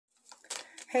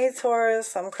Hey Taurus,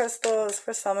 some crystals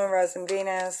for Sun, Moon, Rising,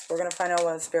 Venus. We're going to find out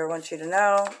what Spirit wants you to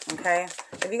know, okay?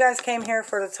 If you guys came here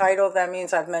for the title, that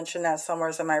means I've mentioned that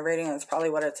somewhere in my reading, and it's probably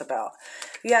what it's about.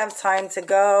 If you have time to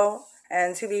go,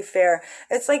 and to be fair,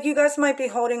 it's like you guys might be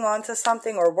holding on to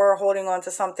something, or were holding on to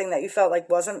something that you felt like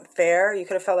wasn't fair. You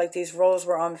could have felt like these roles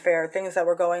were unfair. Things that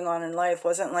were going on in life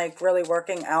wasn't like really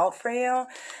working out for you.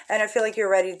 And I feel like you're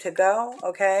ready to go,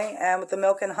 okay? And with the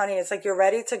milk and honey, it's like you're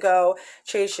ready to go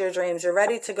chase your dreams. You're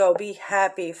ready to go be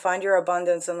happy, find your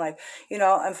abundance in life,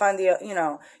 and find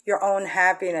your own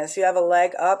happiness. You have a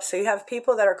leg up. So you have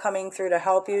people that are coming through to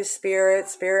help you, spirit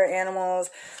animals.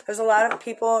 There's a lot of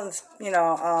people,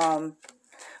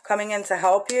 coming in to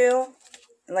help you.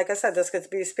 And like I said, this could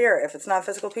be spirit. If it's not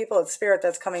physical people, it's spirit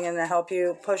that's coming in to help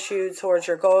you, push you towards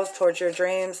your goals, towards your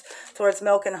dreams, towards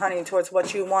milk and honey, towards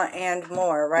what you want and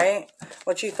more, right?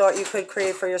 What you thought you could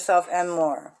create for yourself and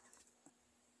more.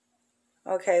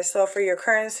 Okay, so for your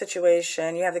current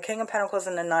situation, you have the King of Pentacles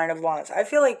and the Nine of Wands. I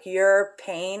feel like your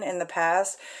pain in the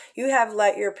past, you have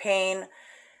let your pain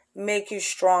make you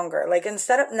stronger. Like,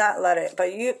 instead of not let it,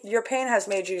 but your pain has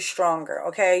made you stronger,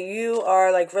 okay? You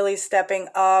are like really stepping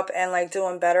up and like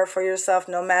doing better for yourself,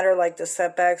 no matter like the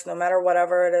setbacks, no matter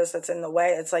whatever it is that's in the way.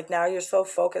 It's like now you're so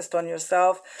focused on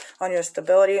yourself, on your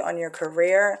stability, on your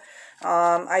career.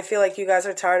 I feel like you guys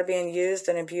are tired of being used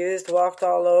and abused, walked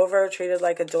all over, treated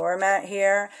like a doormat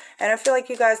here. And I feel like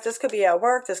you guys, this could be at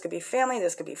work, this could be family,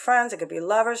 this could be friends, it could be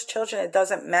lovers, children, it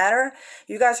doesn't matter.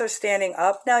 You guys are standing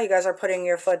up now, you guys are putting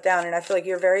your foot down, and I feel like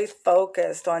you're very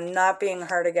focused on not being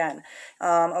hurt again,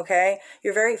 okay?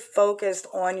 You're very focused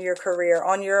on your career,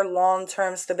 on your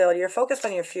long-term stability. You're focused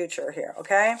on your future here,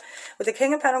 okay? With the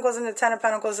King of Pentacles and the Ten of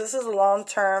Pentacles, this is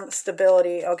long-term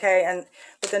stability, okay? And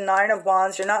with the Nine of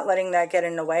Wands, you're not letting that get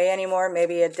in the way anymore.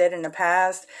 Maybe it did in the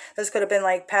past. This could have been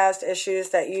like past issues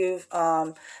that you've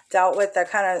dealt with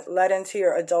that kind of led into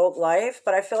your adult life,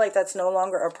 but I feel like that's no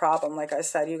longer a problem. Like I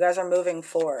said, you guys are moving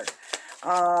forward.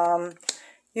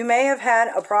 You may have had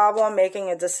a problem making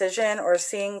a decision or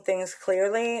seeing things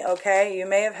clearly, okay? You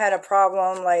may have had a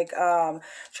problem like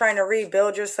trying to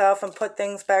rebuild yourself and put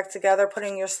things back together,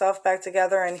 putting yourself back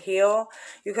together and heal.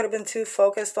 You could have been too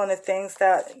focused on the things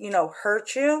that,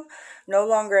 hurt you. No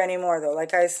longer anymore, though,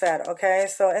 like I said, okay?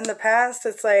 So in the past,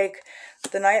 it's like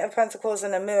the Knight of Pentacles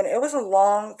and the Moon. It was a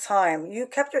long time. You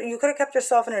could have kept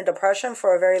yourself in a depression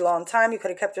for a very long time. You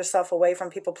could have kept yourself away from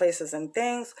people, places, and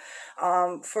things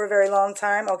for a very long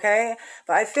time, okay?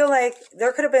 But I feel like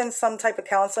there could have been some type of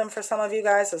counseling for some of you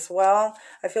guys as well.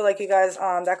 I feel like you guys,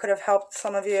 that could have helped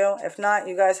some of you. If not,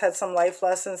 you guys had some life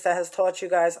lessons that has taught you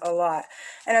guys a lot.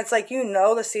 And it's like,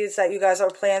 the seeds that you guys are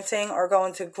planting are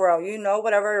going to grow.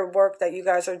 Whatever work that you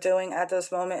guys are doing at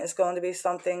this moment is going to be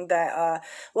something that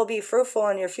will be fruitful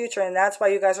in your future, and that's why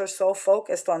you guys are so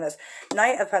focused on this.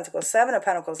 Knight of Pentacles, Seven of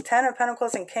Pentacles, Ten of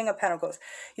Pentacles, and King of Pentacles.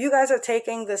 You guys are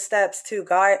taking the steps to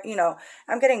guide,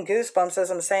 I'm getting goosebumps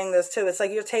as I'm saying this too. It's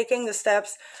like you're taking the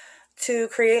steps to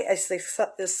create a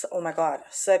successful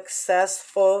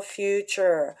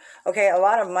future. Okay, a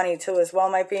lot of money too as well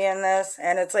might be in this,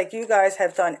 and it's like you guys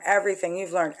have done everything.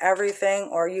 You've learned everything,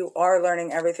 or you are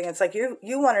learning everything. It's like you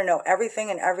want to know everything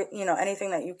and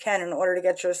anything that you can in order to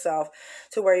get yourself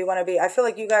to where you want to be. I feel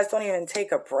like you guys don't even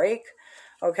take a break,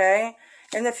 okay?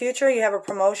 In the future, you have a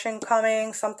promotion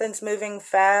coming. Something's moving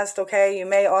fast, okay? You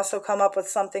may also come up with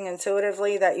something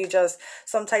intuitively that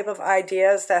some type of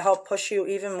ideas that help push you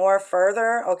even more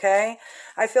further, okay?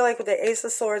 I feel like with the Ace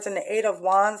of Swords and the Eight of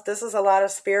Wands, this is a lot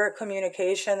of spirit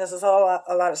communication. This is a lot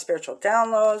of spiritual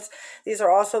downloads. These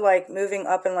are also like moving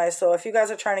up in life. So if you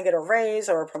guys are trying to get a raise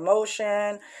or a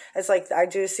promotion, it's like I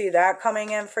do see that coming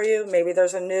in for you. Maybe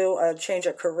there's a new change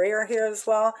of career here as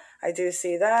well. I do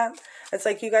see that. It's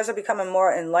like you guys are becoming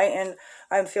more enlightened.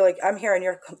 I feel like I'm hearing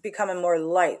you're becoming more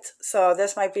light. So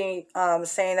this might be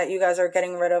saying that you guys are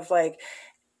getting rid of like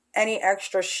any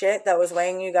extra shit that was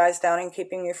weighing you guys down and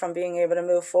keeping you from being able to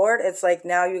move forward. It's like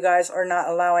now you guys are not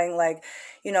allowing like,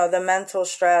 the mental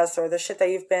stress or the shit that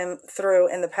you've been through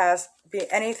in the past be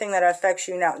anything that affects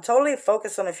you now. Totally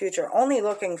focus on the future. Only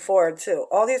looking forward too.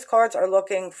 All these cards are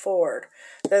looking forward.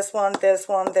 This one, this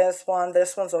one, this one.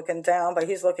 This one's looking down, but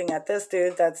he's looking at this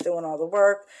dude that's doing all the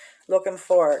work. Looking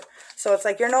forward. So it's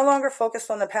like you're no longer focused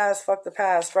on the past. Fuck the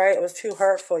past, right? It was too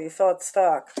hurtful. You felt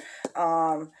stuck.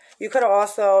 You could have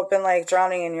also been like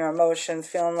drowning in your emotions,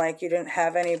 feeling like you didn't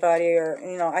have anybody, or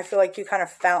I feel like you kind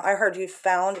of I heard you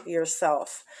found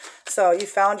yourself. So you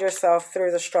found yourself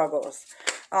through the struggles.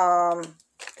 The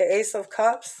Ace of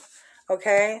Cups.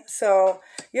 Okay, so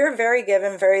you're very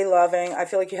giving, very loving. I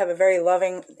feel like you have a very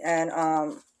loving and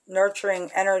nurturing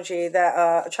energy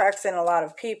that attracts in a lot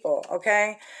of people,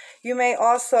 okay? You may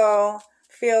also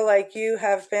feel like you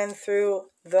have been through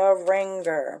the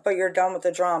ringer, but you're done with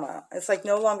the drama. It's like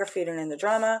no longer feeding in the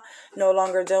drama, no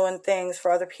longer doing things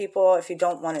for other people if you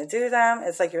don't want to do them.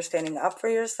 It's like you're standing up for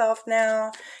yourself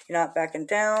now. You're not backing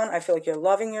down. I feel like you're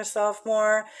loving yourself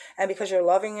more. And because you're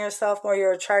loving yourself more,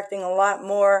 you're attracting a lot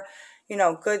more, you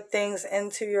know, good things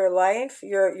into your life.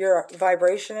 Your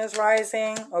vibration is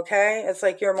rising, okay? It's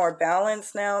like you're more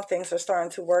balanced now. Things are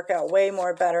starting to work out way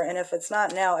more better. And if it's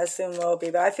not now, it soon will be.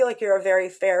 But I feel like you're a very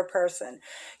fair person.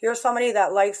 You're somebody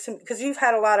that likes to, because you've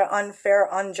had a lot of unfair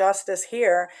injustice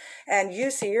here, and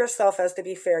you see yourself as to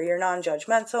be fair. You're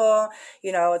non-judgmental.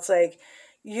 You know, it's like,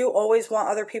 you always want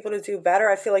other people to do better.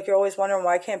 I feel like you're always wondering,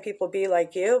 why can't people be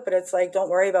like you? But it's like, don't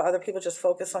worry about other people, just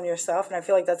focus on yourself. And I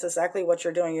feel like that's exactly what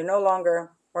you're doing. You're no longer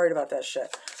worried about that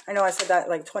shit. I know I said that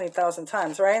like 20,000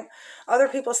 times, right? Other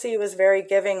people see you as very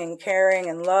giving and caring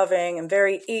and loving and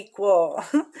very equal.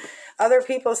 Other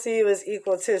people see you as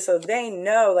equal too. So they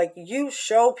know, like, you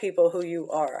show people who you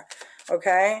are,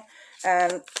 okay?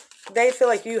 And they feel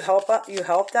like you help them. You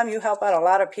help out a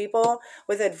lot of people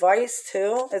with advice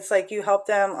too. It's like you help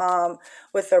them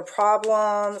with their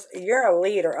problems. You're a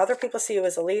leader. Other people see you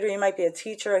as a leader. You might be a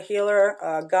teacher, a healer,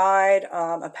 a guide,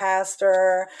 a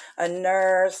pastor, a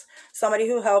nurse, somebody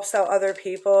who helps out other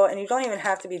people. And you don't even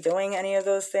have to be doing any of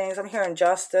those things. I'm hearing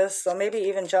justice, so maybe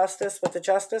even justice with the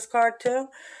justice card too.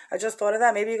 I just thought of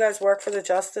that. Maybe you guys work for the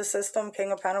justice system,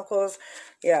 King of Pentacles.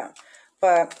 Yeah.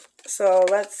 But, so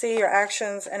let's see your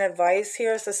actions and advice.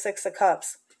 Here's the Six of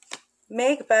Cups.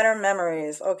 Make better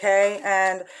memories, okay?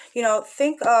 And, you know,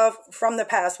 think of, from the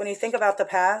past, when you think about the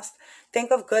past,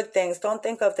 think of good things. Don't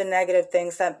think of the negative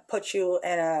things that put you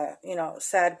in a, you know,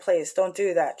 sad place. Don't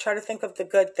do that. Try to think of the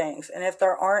good things. And if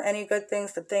there aren't any good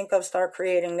things to think of, start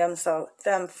creating them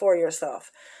for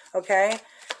yourself, okay?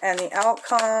 And the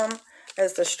outcome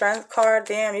is the Strength card.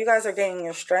 Damn, you guys are gaining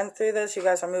your strength through this. You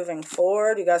guys are moving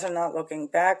forward. You guys are not looking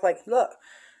back. Like, look,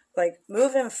 like,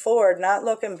 moving forward, not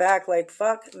looking back. Like,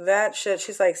 fuck that shit.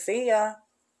 She's like, see ya.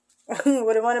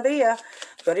 Wouldn't want to be ya.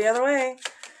 Go the other way.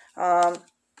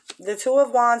 The Two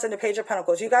of Wands and the Page of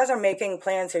Pentacles. You guys are making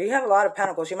plans here. You have a lot of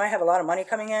pentacles. You might have a lot of money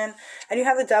coming in. And you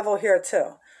have the Devil here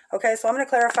too. Okay, so I'm going to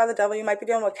clarify the Devil. You might be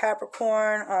dealing with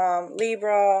Capricorn,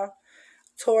 Libra,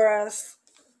 Taurus,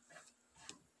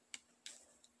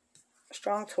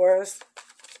 strong Taurus,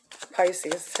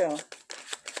 Pisces too.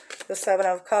 The Seven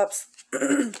of Cups.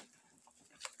 The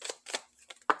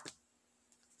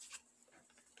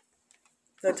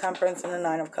Temperance and the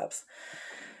Nine of Cups.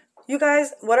 You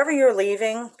guys, whatever you're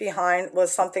leaving behind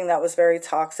was something that was very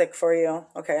toxic for you.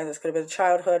 Okay, this could have been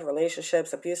childhood,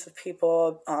 relationships, abusive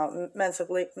people,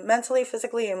 mentally,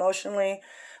 physically, emotionally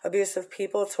abusive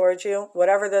people towards you.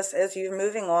 Whatever this is, you're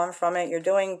moving on from it. You're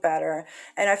doing better.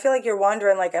 And I feel like you're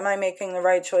wondering, like, am I making the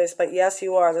right choice? But yes,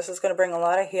 you are. This is going to bring a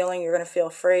lot of healing. You're going to feel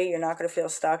free. You're not going to feel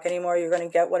stuck anymore. You're going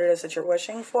to get what it is that you're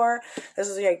wishing for. This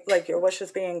is like your wish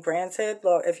is being granted.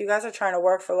 Look, if you guys are trying to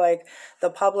work for like the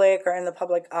public or in the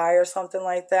public eye or something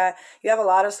like that, you have a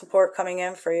lot of support coming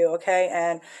in for you, okay?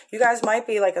 And you guys might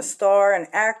be like a star, an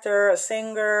actor, a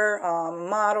singer,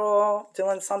 model,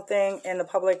 doing something in the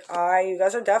public eye. You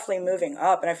guys are definitely moving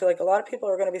up, and I feel like a lot of people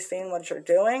are going to be seeing what you're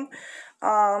doing.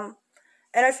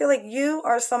 And I feel like you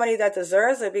are somebody that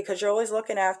deserves it because you're always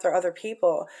looking after other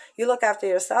people. You look after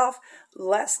yourself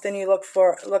less than you look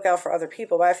out for other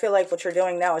people. But I feel like what you're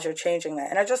doing now is you're changing that.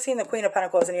 And I just seen the Queen of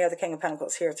Pentacles and you have the King of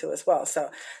Pentacles here too as well. So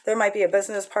there might be a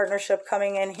business partnership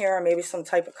coming in here, or maybe some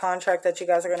type of contract that you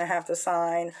guys are going to have to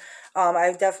sign.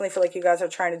 I definitely feel like you guys are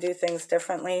trying to do things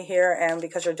differently here, and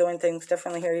because you're doing things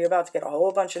differently here, you're about to get a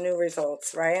whole bunch of new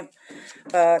results, right?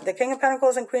 The King of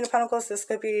Pentacles and Queen of Pentacles, this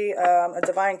could be a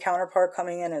divine counterpart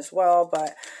coming in as well,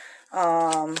 but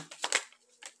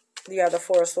yeah, the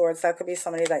Four of Swords, that could be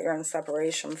somebody that you're in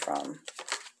separation from.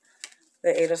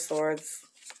 The Eight of Swords,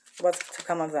 what's to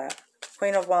come of that?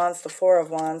 Queen of Wands, the Four of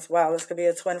Wands. Wow, this could be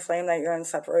a twin flame that you're in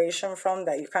separation from,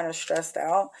 that you're kind of stressed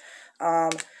out.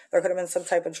 There could have been some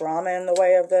type of drama in the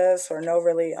way of this, or not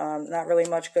really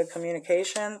much good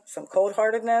communication, some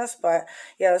cold-heartedness. But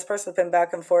yeah, this person's been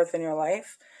back and forth in your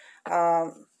life.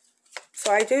 So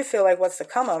I do feel like what's to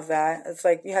come of that, it's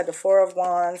like you had the Four of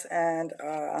Wands and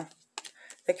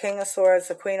the King of Swords,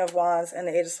 the Queen of Wands, and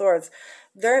the Eight of Swords.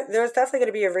 There's definitely going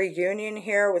to be a reunion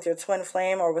here with your twin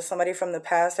flame or with somebody from the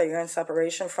past that you're in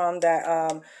separation from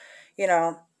that, you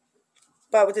know.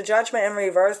 But with the Judgment in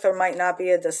reverse, there might not be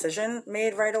a decision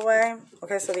made right away.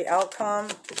 Okay, so the outcome.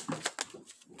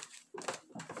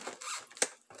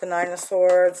 the Nine of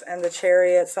Swords and the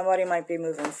Chariot. Somebody might be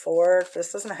moving forward.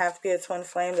 This doesn't have to be a twin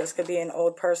flame. This could be an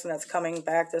old person that's coming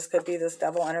back. This could be this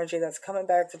devil energy that's coming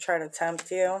back to try to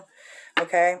tempt you.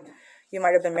 Okay? You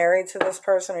might have been married to this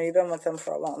person, or you've been with them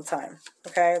for a long time.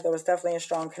 Okay? There was definitely a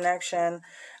strong connection.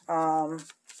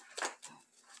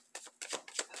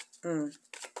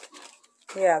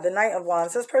 Yeah, the Knight of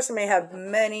Wands. This person may have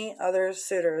many other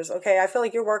suitors, okay? I feel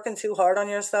like you're working too hard on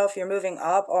yourself. You're moving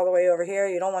up all the way over here.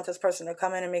 You don't want this person to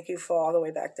come in and make you fall all the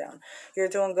way back down. You're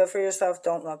doing good for yourself.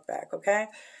 Don't look back, okay?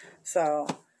 So,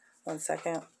 one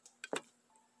second.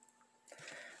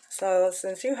 So,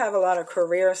 since you have a lot of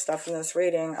career stuff in this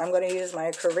reading, I'm going to use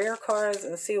my career cards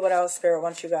and see what else Spirit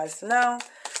wants you guys to know.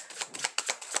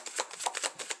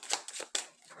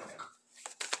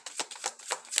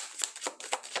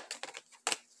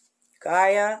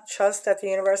 Gaia, trust that the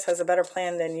universe has a better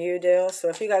plan than you do. So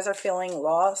if you guys are feeling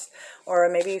lost, or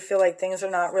maybe you feel like things are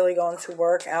not really going to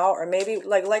work out, or maybe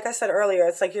like I said earlier,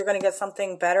 it's like you're going to get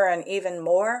something better and even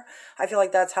more. I feel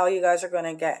like that's how you guys are going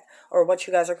to get, or what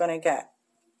you guys are going to get.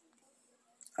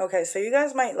 Okay, so you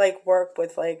guys might like work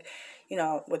with like, you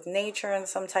know, with nature in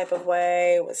some type of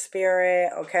way, with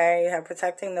spirit, okay? You have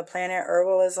protecting the planet,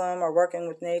 herbalism, or working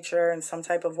with nature in some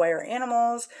type of way, or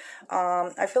animals.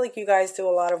 I feel like you guys do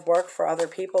a lot of work for other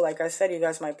people. Like I said, you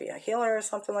guys might be a healer or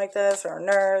something like this, or a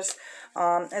nurse.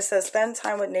 It says spend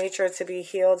time with nature to be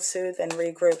healed, soothed, and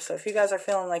regroup. So if you guys are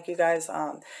feeling like you guys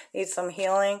need some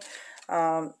healing,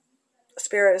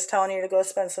 Spirit is telling you to go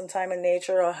spend some time in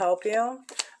nature. It'll help you,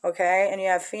 okay? And you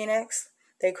have Phoenix.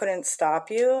 They couldn't stop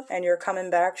you, and you're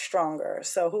coming back stronger.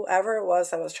 So whoever it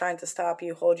was that was trying to stop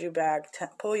you, hold you back,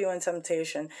 pull you in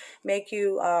temptation, make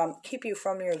you, keep you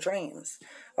from your dreams,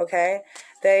 okay?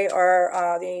 They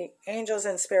are, the angels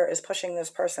in spirit is pushing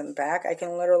this person back. I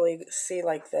can literally see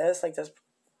like this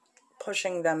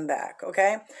pushing them back,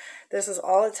 okay? This is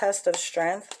all a test of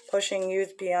strength, pushing you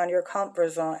beyond your comfort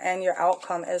zone, and your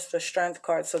outcome is the strength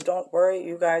card. So don't worry,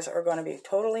 you guys are going to be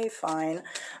totally fine.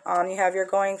 You have you're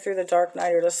going through the dark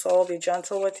night of the soul. Be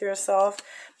gentle with yourself.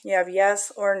 You have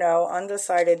yes or no,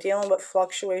 undecided, dealing with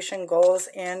fluctuation, goals,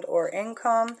 and or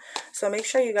income. So make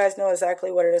sure you guys know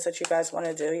exactly what it is that you guys want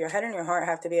to do. Your head and your heart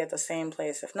have to be at the same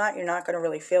place. If not, you're not going to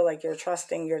really feel like you're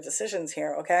trusting your decisions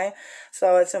here, okay?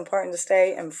 So it's important to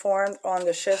stay informed on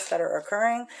the shifts that are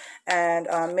occurring, and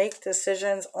make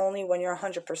decisions only when you're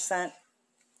 100%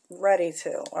 ready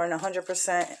to, or in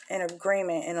 100% in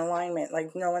agreement, in alignment,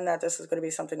 like knowing that this is going to be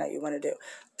something that you want to do.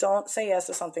 Don't say yes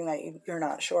to something that you're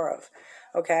not sure of,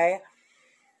 okay?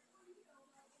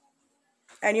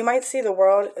 And you might see the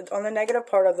world, on the negative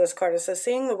part of this card, it says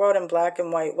seeing the world in black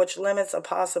and white, which limits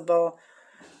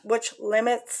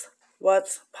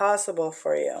what's possible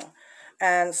for you.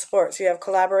 And sports, you have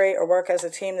collaborate or work as a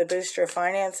team to boost your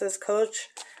finances, coach,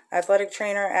 athletic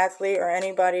trainer, athlete, or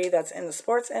anybody that's in the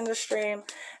sports industry,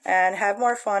 and have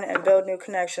more fun and build new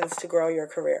connections to grow your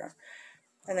career.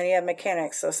 And then you have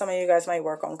mechanics. So some of you guys might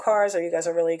work on cars, or you guys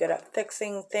are really good at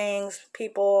fixing things,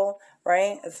 people,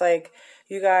 right? It's like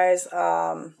you guys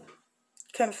can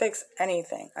fix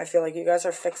anything. I feel like you guys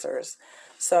are fixers.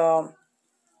 So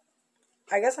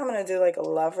I guess I'm going to do like a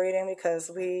love reading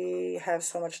because we have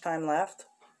so much time left.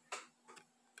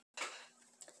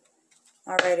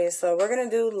 Alrighty, so we're going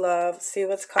to do love, see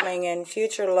what's coming in.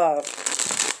 Future love.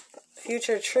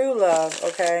 Future true love,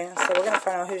 okay? So we're going to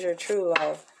find out who's your true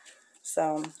love.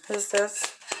 So, who's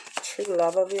this true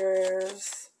love of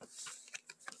yours?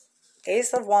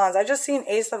 Ace of Wands. I just seen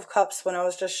Ace of Cups when I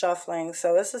was just shuffling.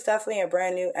 So this is definitely a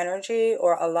brand new energy,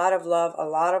 or a lot of love, a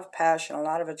lot of passion, a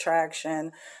lot of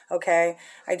attraction. Okay.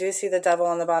 I do see the devil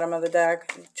on the bottom of the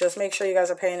deck. Just make sure you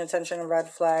guys are paying attention to red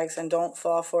flags, and don't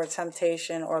fall for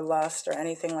temptation or lust or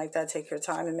anything like that. Take your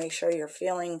time and make sure you're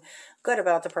feeling good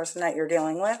about the person that you're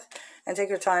dealing with. And take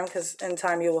your time, because in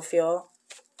time you will feel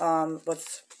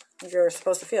what's you're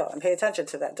supposed to feel, and pay attention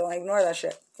to that. Don't ignore that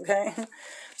shit, okay?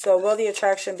 So will the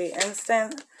attraction be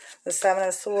instant? The Seven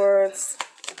of Swords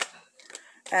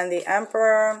and the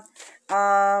Emperor.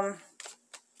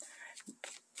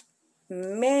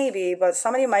 Maybe, but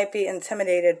somebody might be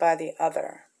intimidated by the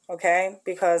other, okay?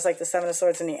 Because like the Seven of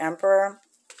Swords and the Emperor.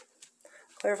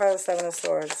 Clarify the Seven of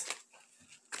Swords.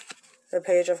 The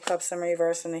Page of Cups in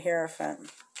reverse and the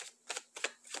Hierophant.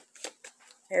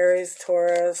 Aries,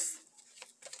 Taurus.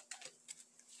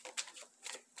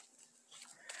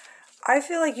 I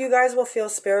feel like you guys will feel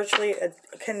spiritually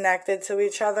connected to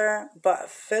each other,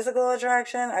 but physical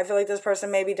attraction, I feel like this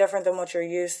person may be different than what you're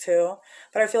used to,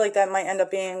 but I feel like that might end up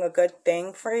being a good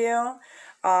thing for you.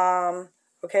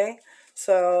 Okay,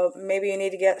 So maybe you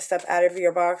need to step out of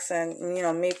your box and, you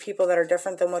know, meet people that are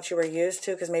different than what you were used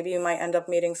to, because maybe you might end up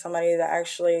meeting somebody that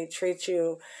actually treats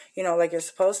you, you know, like you're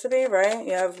supposed to be, right?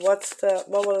 You have what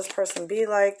will this person be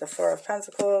like? The Four of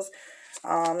Pentacles.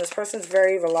 This person's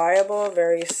very reliable,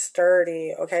 very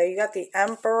sturdy, okay? You got the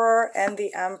Emperor and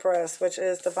the Empress, which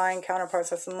is divine counterparts.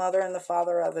 That's the mother and the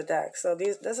father of the deck. So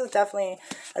this is definitely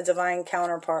a divine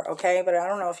counterpart, okay? But I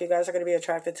don't know if you guys are going to be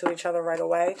attracted to each other right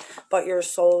away, but your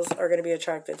souls are going to be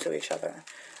attracted to each other,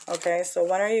 okay? So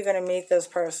when are you going to meet this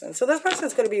person? So this person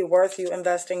is going to be worth you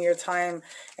investing your time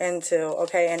into,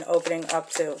 okay, and opening up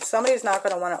to. Somebody's not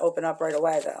going to want to open up right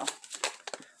away, though.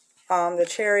 The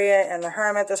Chariot and the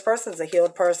Hermit. This person's a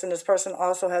healed person. This person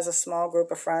also has a small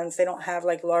group of friends. They don't have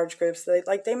like large groups.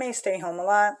 They may stay home a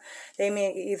lot. They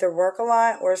may either work a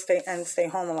lot or stay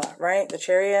home a lot, right? The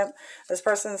Chariot. This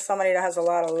person is somebody that has a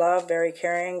lot of love, very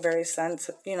caring, very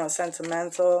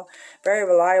sentimental, very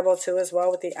reliable too as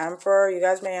well with the Emperor. You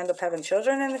guys may end up having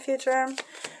children in the future.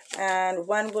 And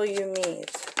when will you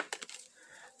meet?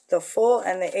 The Fool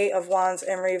and the Eight of Wands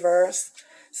in reverse.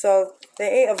 So the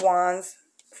Eight of Wands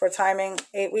for timing,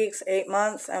 8 weeks, 8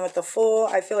 months. And with the Fool,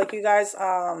 I feel like you guys,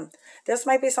 this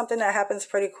might be something that happens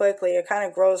pretty quickly. It kind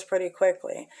of grows pretty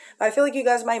quickly. But I feel like you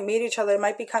guys might meet each other. It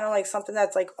might be kind of like something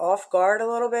that's like off guard a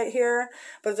little bit here.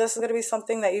 But this is going to be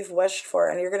something that you've wished for.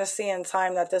 And you're going to see in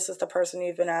time that this is the person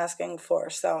you've been asking for.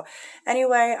 So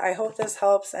anyway, I hope this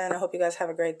helps. And I hope you guys have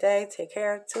a great day. Take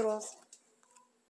care. Toodles.